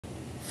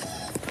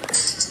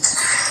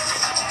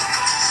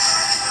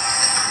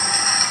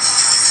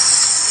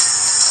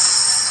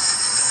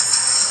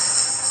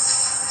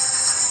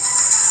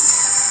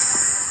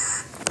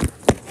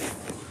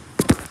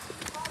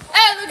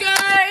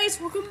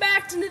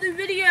another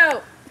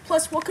video.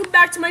 Plus, welcome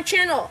back to my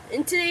channel.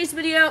 In today's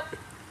video,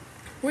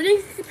 we're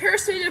going to compare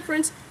the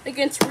difference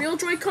against real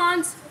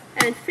Joy-Cons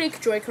and fake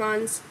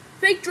Joy-Cons.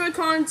 Fake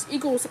Joy-Cons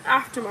equals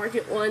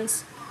aftermarket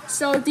ones.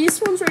 So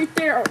these ones right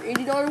there are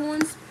 $80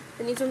 ones,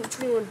 and these ones are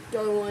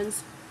 $21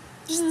 ones.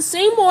 These are the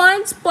same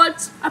ones,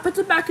 but I put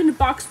them back in the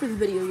box for the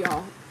video,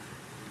 y'all.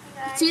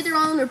 See, they're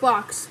all in their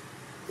box.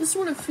 This is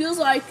what it feels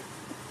like.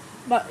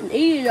 About an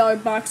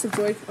 $80 box of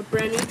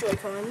brand new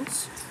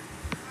Joy-Cons.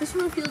 This is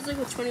what it feels like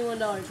with $21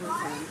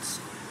 Joy-Cons.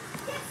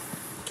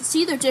 You can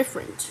see they're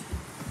different.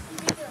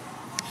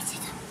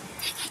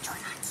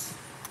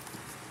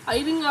 I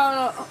even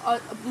got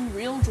a blue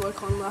real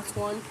Joy-Con last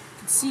one. You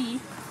can see.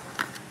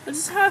 This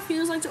is how it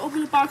feels like to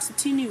open a box of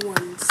two new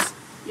ones.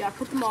 Yeah, I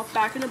put them all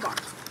back in the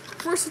box.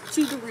 First, let's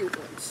do the real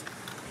ones.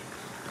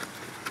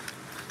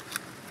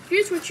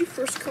 Here's what you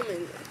first come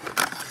in with.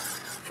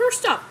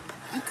 First up,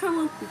 you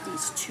come up with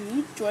these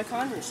two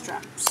Joy-Con wrist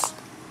straps.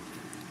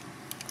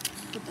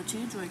 With the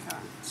two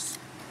Joy-Cons.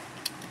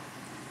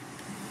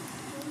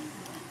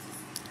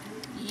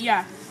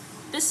 Yeah,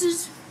 this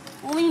is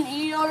only an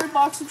 $80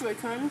 box of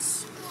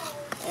Joy-Cons.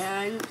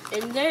 And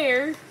in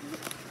there,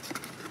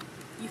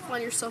 you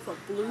find yourself a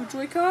blue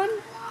Joy-Con,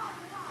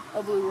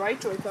 a blue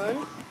right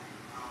Joy-Con,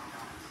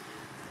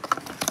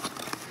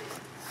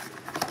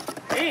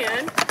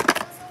 and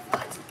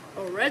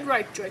a red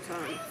right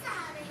Joy-Con.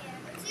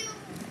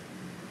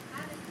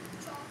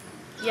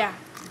 Yeah.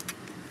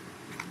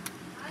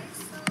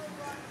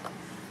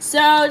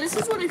 So this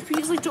is what it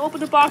feels like to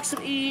open a box of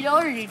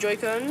 $80 new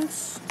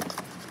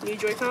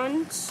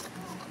Joy-Cons.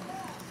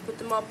 Put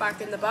them all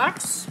back in the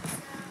box.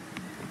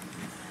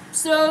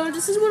 So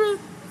this is what a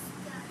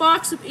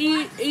box of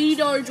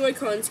 $80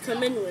 Joy-Cons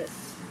come in with.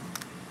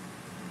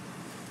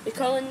 They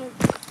come in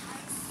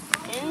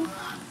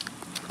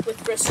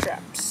with wrist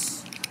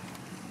straps.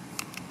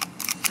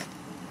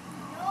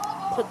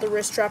 Put the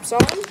wrist straps on.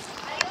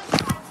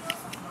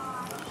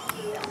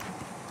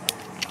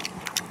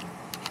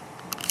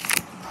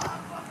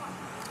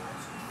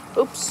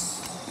 Oops.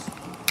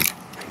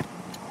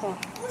 Oh.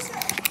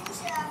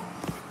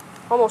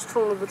 Almost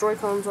turned the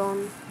Joy-Cons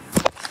on.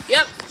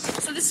 Yep.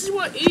 So this is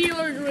what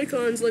 $80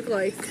 Joy-Cons look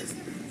like.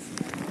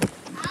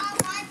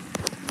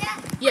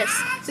 Yes.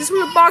 This is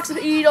what a box of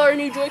 $80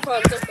 new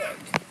Joy-Cons look like.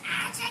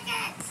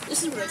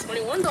 This is what a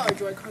 $21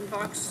 Joy-Con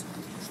box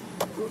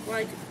look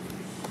like.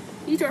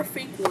 These are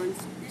fake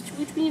ones,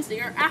 which means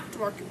they are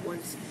aftermarket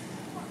ones.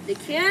 They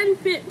can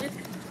fit with.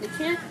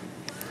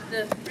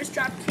 The wrist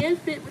strap can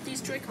fit with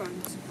these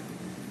Joy-Cons.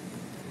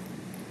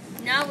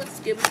 Now let's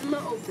give them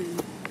an open.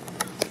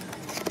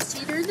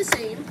 See, they're the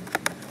same.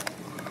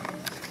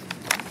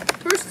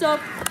 First up,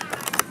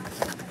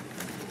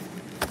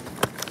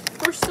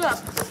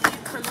 you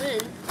come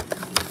in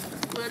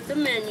with the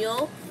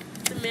manual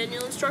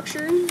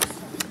instructions,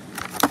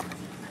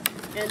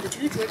 and the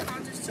two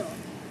Joy-Cons itself.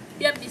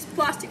 You have these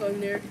plastic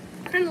on there.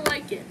 Kind of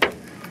like it.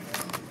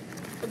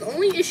 But the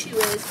only issue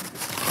is,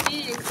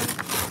 these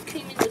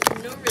came in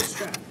with no wrist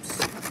straps.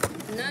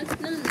 No.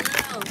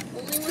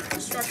 Only with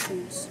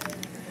instructions.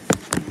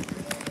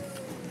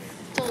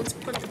 So let's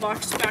put the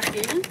box back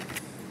in.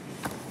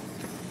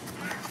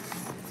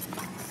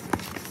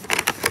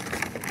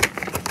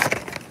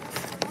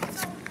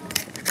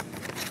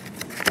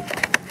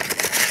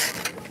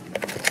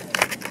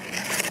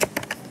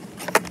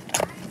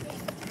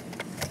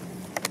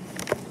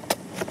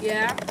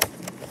 Yeah.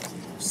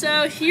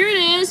 So here it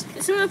is.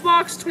 This is what a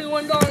box of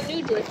 $21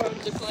 new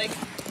Joy-Cons look like.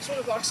 This is what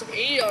a box of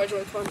 $80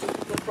 Joy-Cons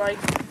look like.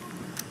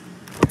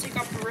 I'll take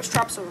off the wrist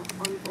straps on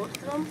both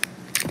of them.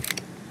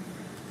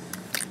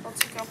 I'll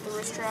take off the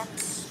wrist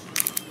straps.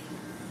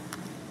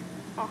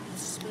 Oh,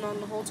 it's been on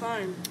the whole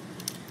time.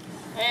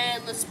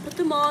 And let's put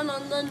them on the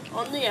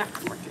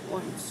aftermarket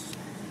ones.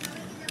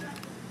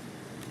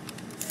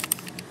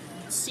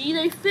 See,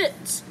 they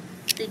fit.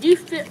 They do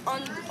fit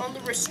on the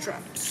wrist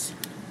straps.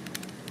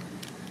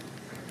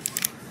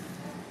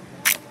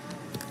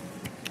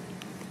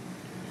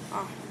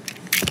 Oh.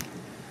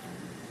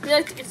 I feel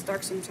like it gets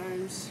dark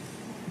sometimes.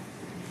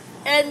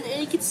 And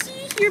you can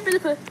see here a bit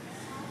of a.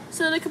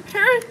 So the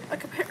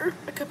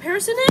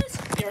comparison is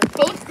they are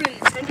both green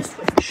Nintendo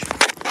Switch.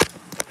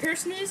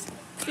 Comparison is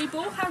they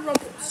both have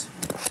rumbles.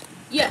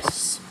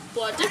 Yes,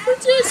 but the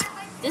difference is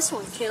this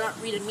one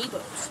cannot read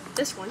amiibos.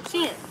 This one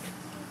can.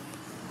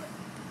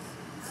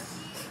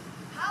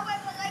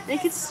 You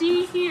can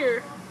see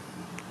here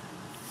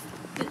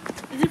the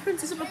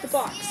difference is about the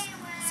box.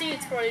 See,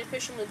 it's for the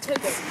official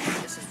Nintendo.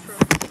 This is from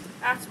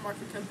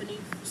aftermarket company.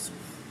 You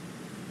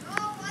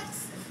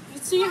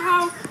can see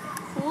how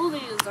cool they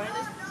designed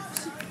it.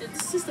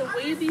 This is the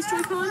weight of these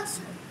Joy-Cons.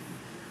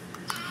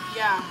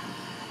 Yeah.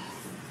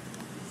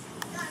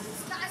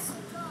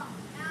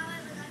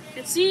 You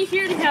can see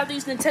here they have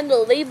these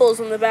Nintendo labels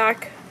on the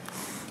back.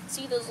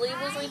 See those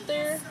labels right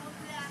there?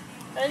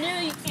 I know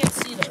you can't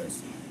see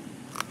those,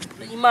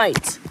 but you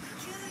might.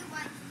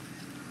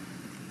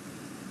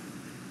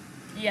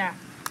 Yeah.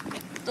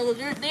 So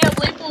they have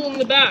labels on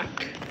the back.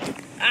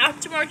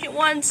 Aftermarket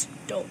ones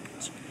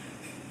don't.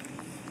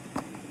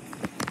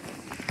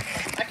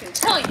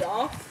 Hello,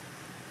 y'all.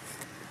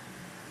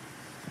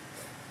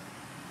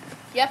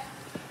 Yep.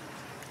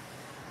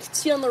 You can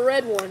see on the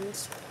red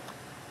ones.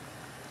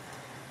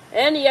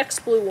 And the X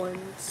blue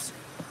ones.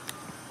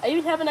 I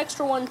even have an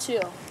extra one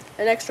too.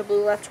 An extra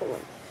blue left one.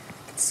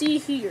 You can see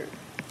here.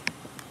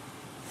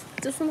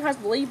 This one has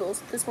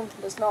labels, this one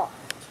does not.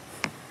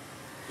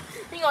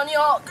 Hang on,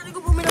 y'all. Gotta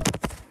go boom it up.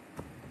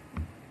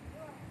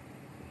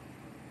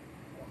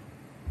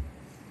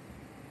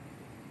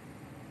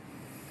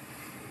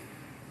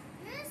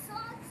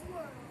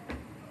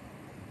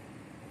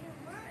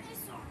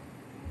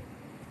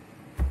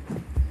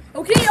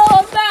 Okay, y'all,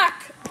 I'm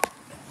back.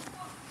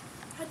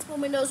 I had to blow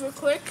my nose real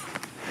quick.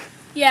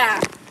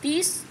 Yeah,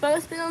 these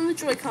both fit on the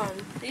Joy-Con.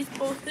 These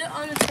both fit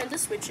on the Nintendo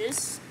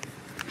Switches.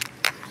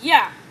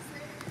 Yeah.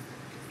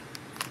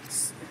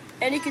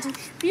 And you can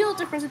feel the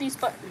difference of these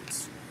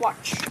buttons.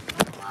 Watch.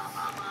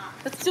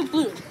 Let's do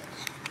blue.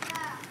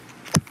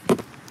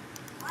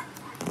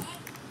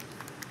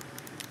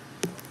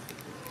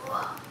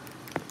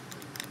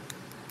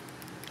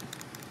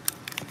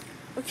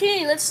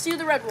 Okay, let's do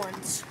the red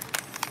ones.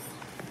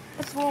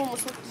 That's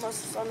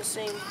almost on the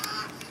same.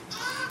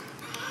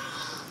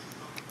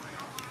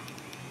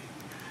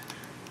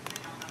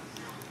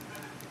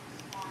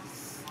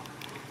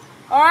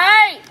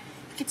 Alright!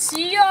 You can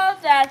see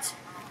that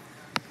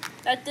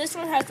this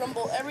one has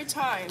rumble every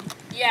time.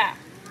 Yeah.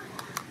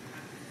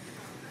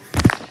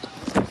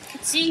 You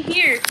can see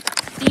here,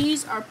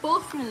 these are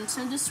both from the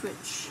Nintendo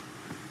Switch.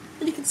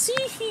 And you can see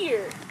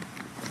here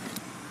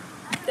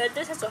that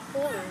this has a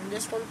hole in it and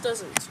this one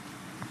doesn't.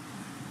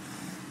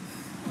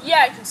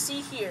 Yeah, you can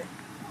see here.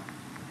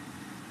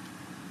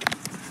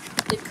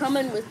 They come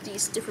in with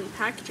these different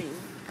packaging.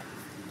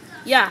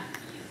 Yeah.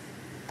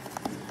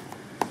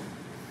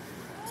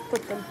 Let's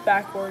put them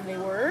back where they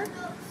were.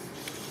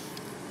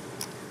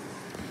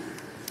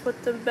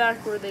 Put them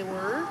back where they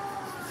were.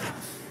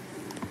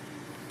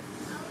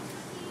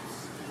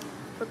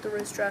 Put the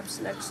wrist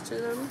straps next to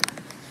them.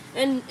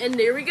 And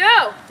there we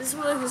go. This is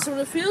what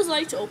it feels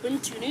like to open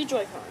 2 new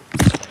Joy-Cons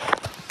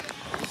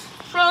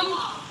from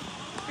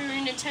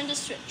your Nintendo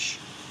Switch.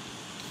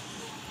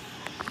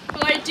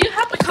 But I do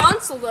have the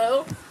console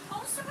though.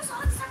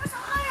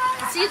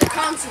 See the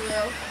console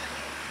though.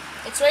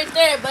 It's right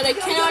there, but I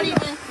can't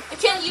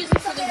use it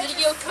for the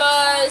video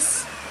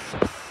because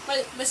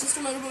my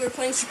sister and my brother were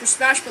playing Super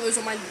Smash Bros.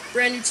 On my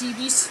brand new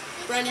TV.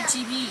 We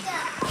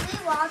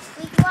watched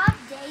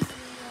Daisy.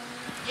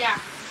 Yeah.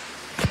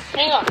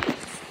 Hang on.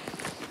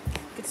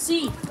 You can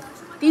see.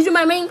 These are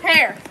my main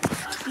pair.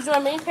 You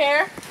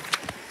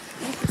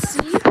can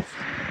see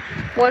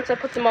once I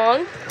put them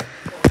on.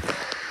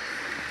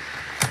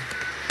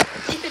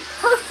 They fit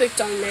perfect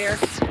on there.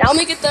 Now let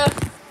me get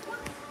the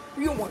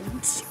real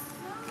ones.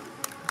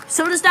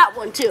 So does that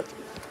one too.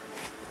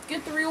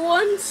 Get the real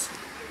ones.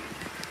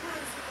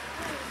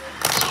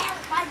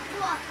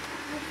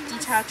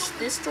 Detach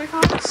this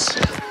Joy-Con.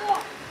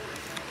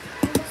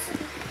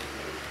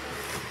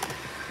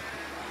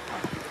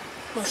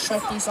 Let's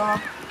shut these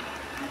off.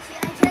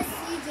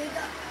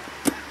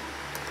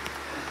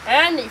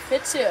 And they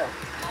fit too.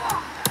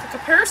 The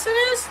comparison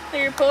is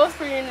they're both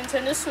for your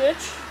Nintendo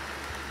Switch.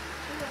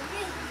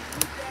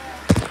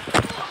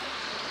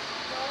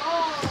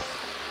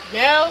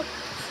 No.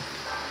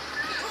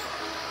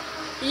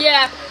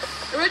 Yeah.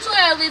 Originally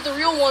I leave the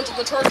real ones at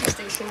the charging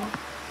station.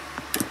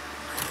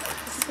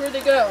 This is where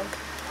they go.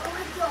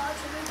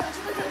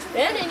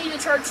 And they need to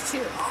charge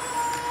too.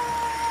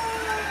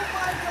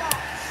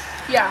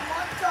 Yeah.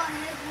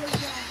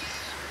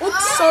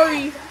 Oops,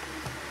 sorry.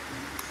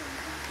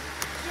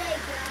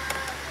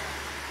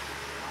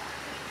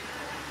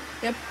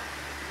 Yep.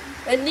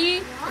 And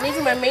these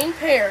are my main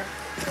pair.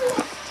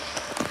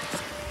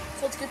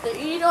 So let's get the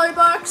 $80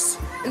 box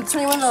and the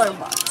 $21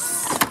 box.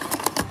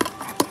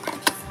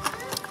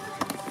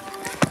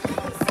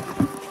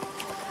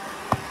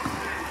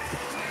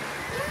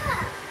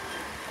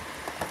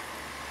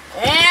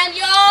 And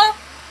y'all,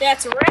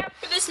 that's a wrap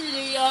for this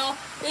video, y'all.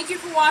 Thank you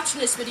for watching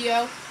this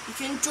video. If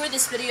you enjoyed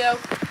this video,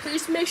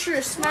 please make sure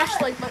to smash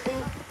the like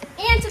button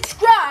and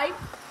subscribe.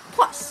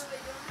 Plus,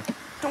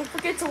 don't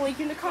forget to link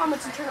in the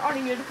comments and turn on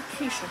your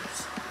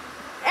notifications.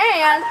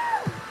 And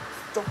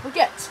don't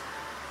forget,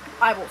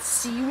 I will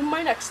see you in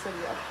my next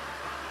video.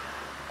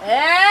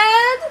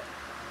 And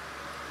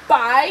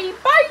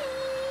bye-bye.